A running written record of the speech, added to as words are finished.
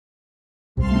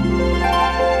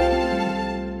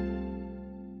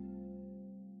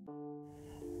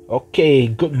Okay,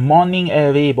 good morning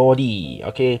everybody.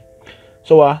 Okay,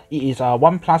 so it is 1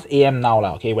 plus AM now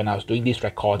okay, when I was doing this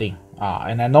recording.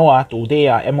 And I know today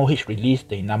MOH released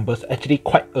the numbers actually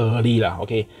quite early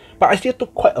okay, but I still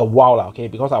took quite a while okay,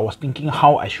 because I was thinking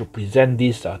how I should present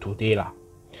this today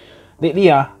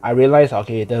Lately I realized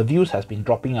okay, the views has been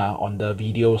dropping on the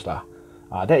videos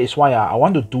that is why I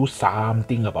want to do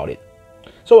something about it.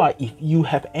 So if you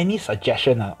have any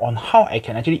suggestion on how I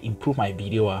can actually improve my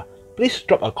video, please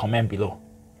drop a comment below.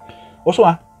 Also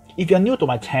if you're new to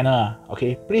my channel,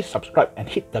 okay, please subscribe and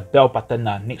hit the bell button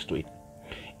next to it.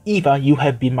 If you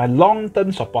have been my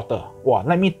long-term supporter,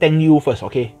 let me thank you first,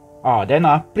 okay? Then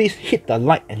please hit the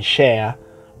like and share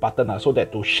button so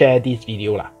that to share this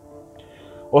video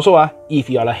Also if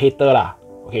you are a hater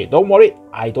okay, don't worry,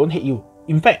 I don't hate you.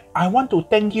 In fact, I want to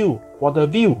thank you for the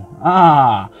view,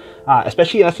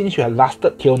 especially since you have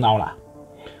lasted till now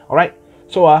Alright,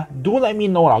 so do let me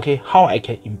know okay, how I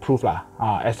can improve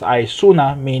as I soon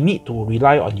may need to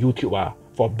rely on YouTube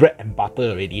for bread and butter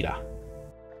already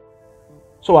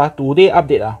So today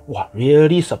update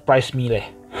really surprised me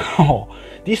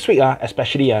This week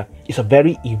especially is a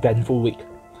very eventful week.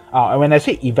 And when I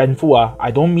say eventful,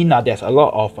 I don't mean there's a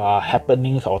lot of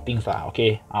happenings or things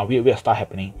okay, weird stuff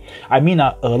happening. I mean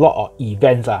a lot of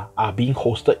events are being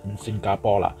hosted in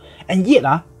Singapore and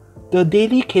yet the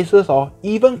daily cases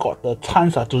even got the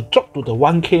chance to drop to the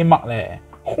 1K mark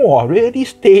really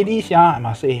steady I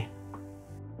must say.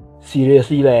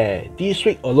 Seriously this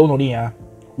week alone only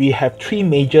we have 3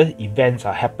 major events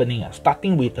happening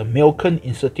starting with the Milken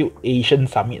Institute Asian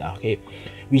Summit okay,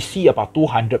 we see about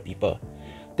 200 people.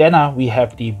 Then we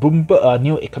have the Bloomberg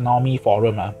New Economy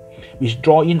Forum which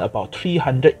draw in about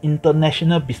 300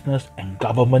 international business and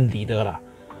government leaders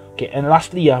Okay, and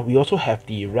lastly we also have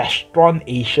the Restaurant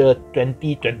Asia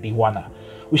 2021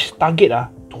 which target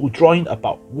to draw in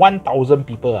about 1,000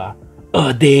 people a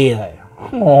day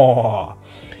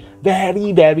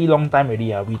very long time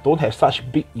already we don't have such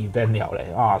big event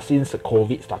since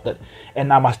COVID started.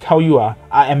 And I must tell you I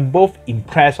am both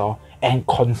impressed and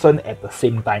concerned at the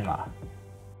same time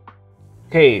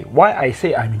Okay, why I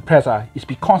say I'm impressed is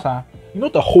because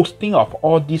the hosting of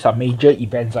all these major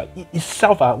events it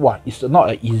itself it's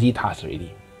not an easy task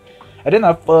already. And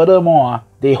then furthermore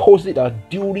they host it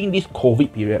during this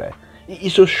COVID period. It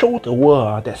is to show the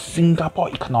world that Singapore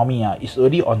economy is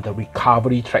already on the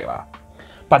recovery track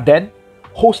But then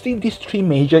hosting these 3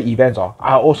 major events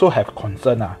I also have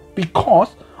concern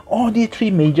because all these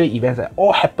 3 major events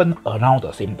all happen around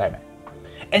the same time.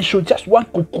 And should just one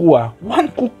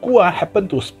cuckoo happen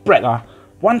to spread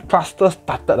one cluster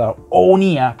started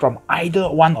only from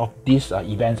either one of these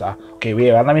events okay,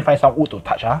 wait, let me find some wood to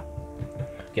touch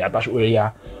Okay, I touch wood already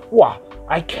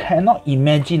I cannot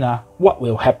imagine what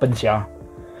will happen here.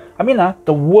 I mean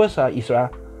the worst is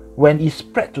when it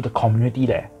spread to the community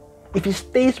there. If it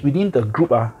stays within the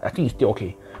group I think it's still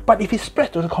okay. But if it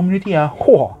spreads to the community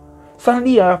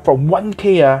suddenly from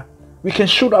 1K we can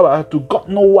shoot up to God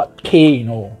know what K,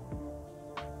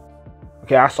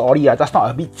 Okay, sorry, just not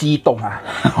a bit 激动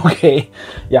Okay,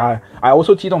 yeah, I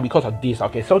also 激动 because of this.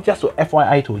 Okay, so just to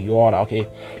FYI to you all, okay,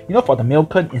 for the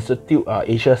Milken Institute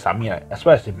Asia Summit as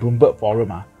well as the Bloomberg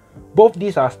Forum, both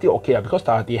these are still okay because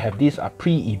they have this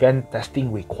pre-event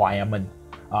testing requirement.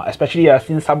 Especially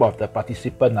since some of the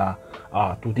participants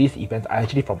to these events are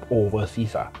actually from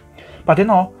overseas. But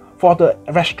then for the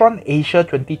Restaurant Asia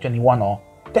 2021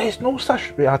 there is no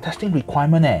such testing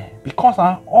requirement because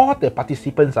all the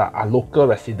participants are local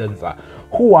residents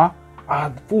who are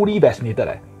fully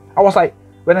vaccinated. I was like,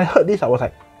 when I heard this I was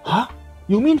like,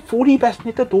 you mean fully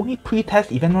vaccinated don't need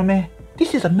pre-test event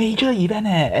This is a major event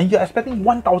and you're expecting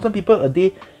 1,000 people a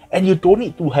day and you don't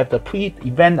need to have the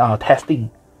pre-event testing.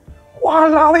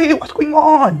 Walao, what's going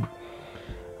on?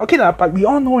 Okay but we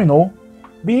all know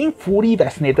being fully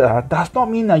vaccinated does not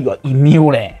mean you are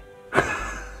immune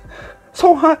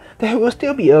So there will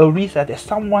still be a risk that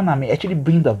someone may actually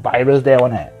bring the virus there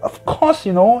Of course,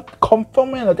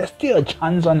 confirm there's still a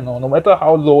chance no matter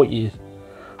how low it is.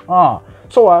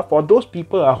 So for those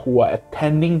people who are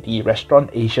attending the Restaurant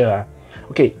Asia,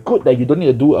 okay, good that you don't need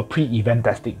to do a pre-event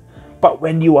testing. But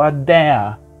when you are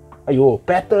there,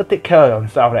 better take care of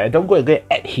yourself. Don't go and get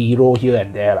add hero here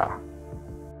and there.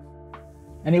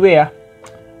 Anyway,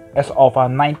 as of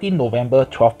 19 November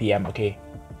 12 PM, okay,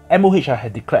 MOH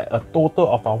had declared a total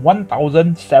of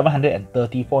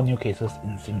 1,734 new cases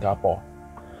in Singapore.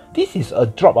 This is a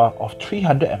drop of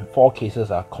 304 cases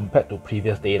compared to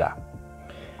previous data.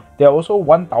 There are also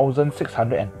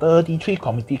 1,633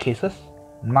 community cases,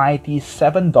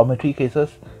 97 dormitory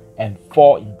cases, and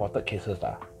 4 imported cases.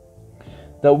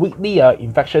 The weekly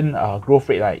infection growth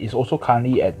rate is also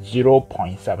currently at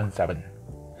 0.77.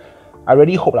 I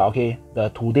really hope okay, the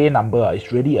today number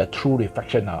is really a true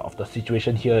reflection of the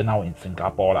situation here now in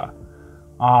Singapore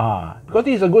because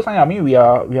this is a good sign. I mean, we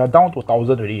are down to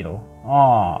 1,000 already, you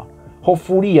know.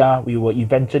 Hopefully we will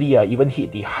eventually even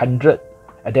hit the 100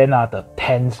 and then the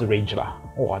tens range lah.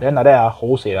 Then like that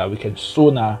wholesale we can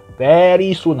soon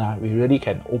very soon we really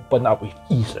can open up with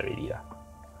ease already .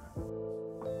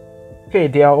 Okay,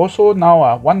 there are also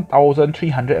now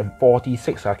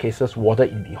 1,346 cases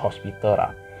warded in the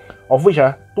hospital of which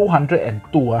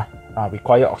 202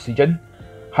 require oxygen,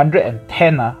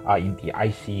 110 are in the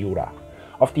ICU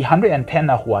Of the 110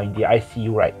 who are in the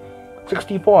ICU, right,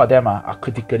 64 of them are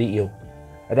critically ill,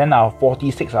 and then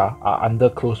 46 are under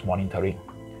close monitoring.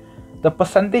 The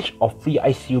percentage of free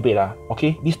ICU bed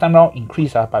okay, this time around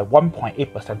increased by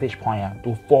 1.8 percentage point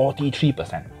to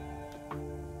 43%.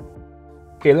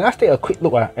 Okay, let's take a quick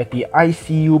look at the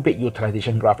ICU bed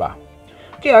utilization graph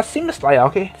Okay, seems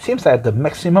like the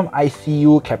maximum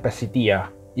ICU capacity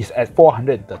is at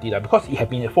 430 because it has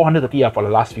been at 430 for the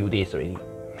last few days already.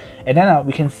 And then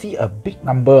we can see a big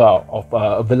number of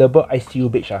available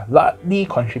ICU beds largely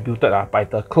contributed by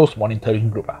the close monitoring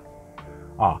group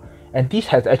and this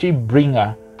has actually bring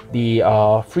the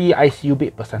free ICU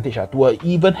bed percentage to an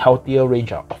even healthier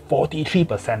range of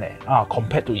 43%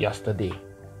 compared to yesterday.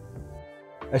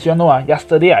 As you know,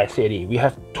 yesterday I said we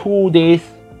have 2 days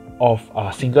of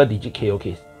single digit KO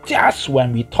case, just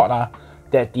when we thought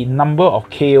that the number of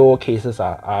KO cases is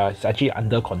actually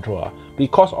under control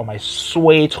because of my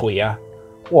suay chui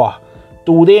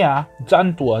today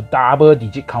jumped to a double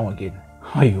digit count again.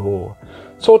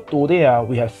 So today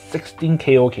we have 16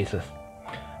 KO cases.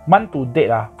 Month to date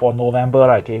for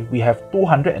November we have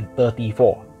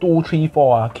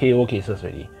 234 KO cases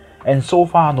already. And so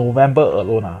far November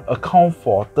alone account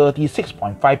for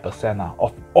 36.5%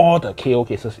 of all the KO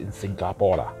cases in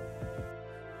Singapore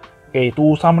Okay,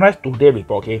 to summarize today's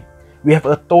report, we have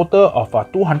a total of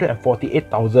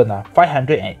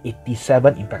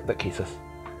 248,587 infected cases.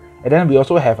 And then we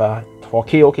also have for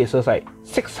KO cases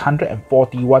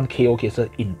 641 KO cases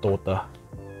in total.